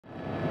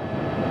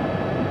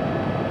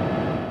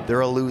They're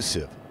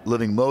elusive,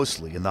 living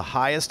mostly in the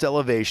highest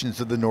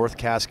elevations of the North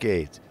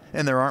Cascades,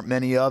 and there aren't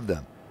many of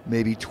them,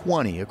 maybe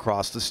 20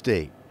 across the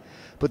state.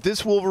 But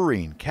this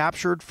wolverine,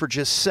 captured for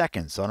just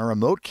seconds on a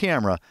remote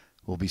camera,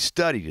 will be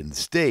studied in the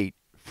state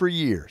for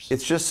years.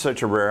 It's just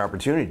such a rare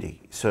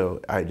opportunity,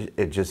 so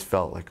it just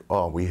felt like,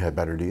 oh, we had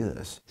better do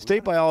this.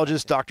 State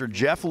biologist Dr.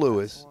 Jeff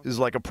Lewis is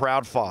like a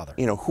proud father.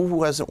 You know,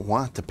 who doesn't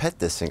want to pet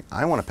this thing?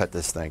 I want to pet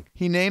this thing.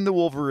 He named the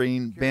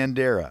wolverine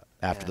Bandera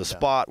after the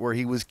spot where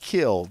he was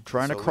killed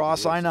trying to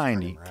cross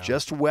I-90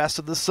 just west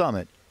of the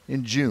summit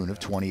in June of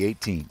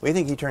 2018. We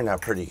think he turned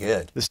out pretty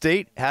good. The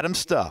state had him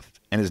stuffed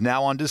and is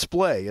now on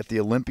display at the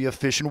Olympia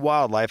Fish and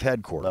Wildlife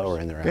headquarters.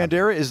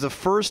 Bandera is the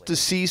first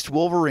deceased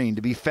wolverine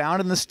to be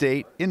found in the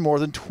state in more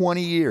than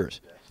 20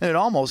 years, and it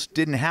almost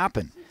didn't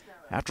happen.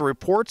 After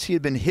reports he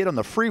had been hit on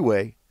the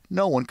freeway,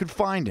 no one could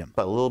find him.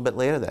 But a little bit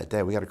later that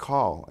day, we got a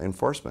call,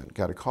 enforcement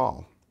got a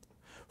call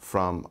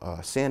from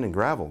a sand and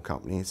gravel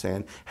company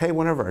saying, hey,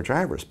 one of our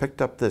drivers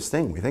picked up this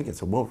thing, we think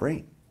it's a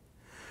wolverine.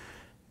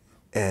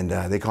 And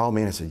they called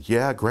me and I said,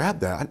 yeah,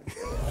 grab that.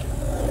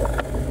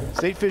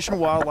 State Fish and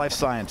Wildlife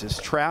scientists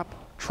trap,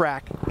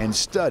 track, and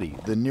study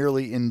the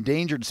nearly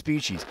endangered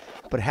species.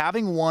 But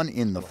having one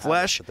in the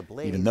flesh,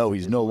 even though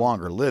he's no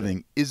longer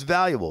living, is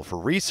valuable for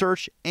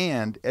research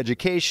and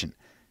education.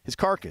 His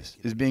carcass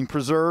is being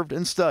preserved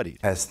and studied.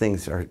 As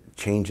things are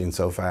changing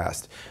so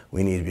fast,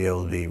 we need to be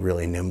able to be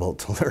really nimble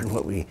to learn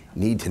what we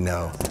need to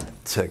know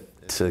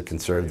to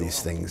conserve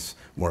these things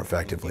more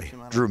effectively.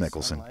 Drew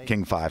Mickelson,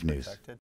 King 5 News.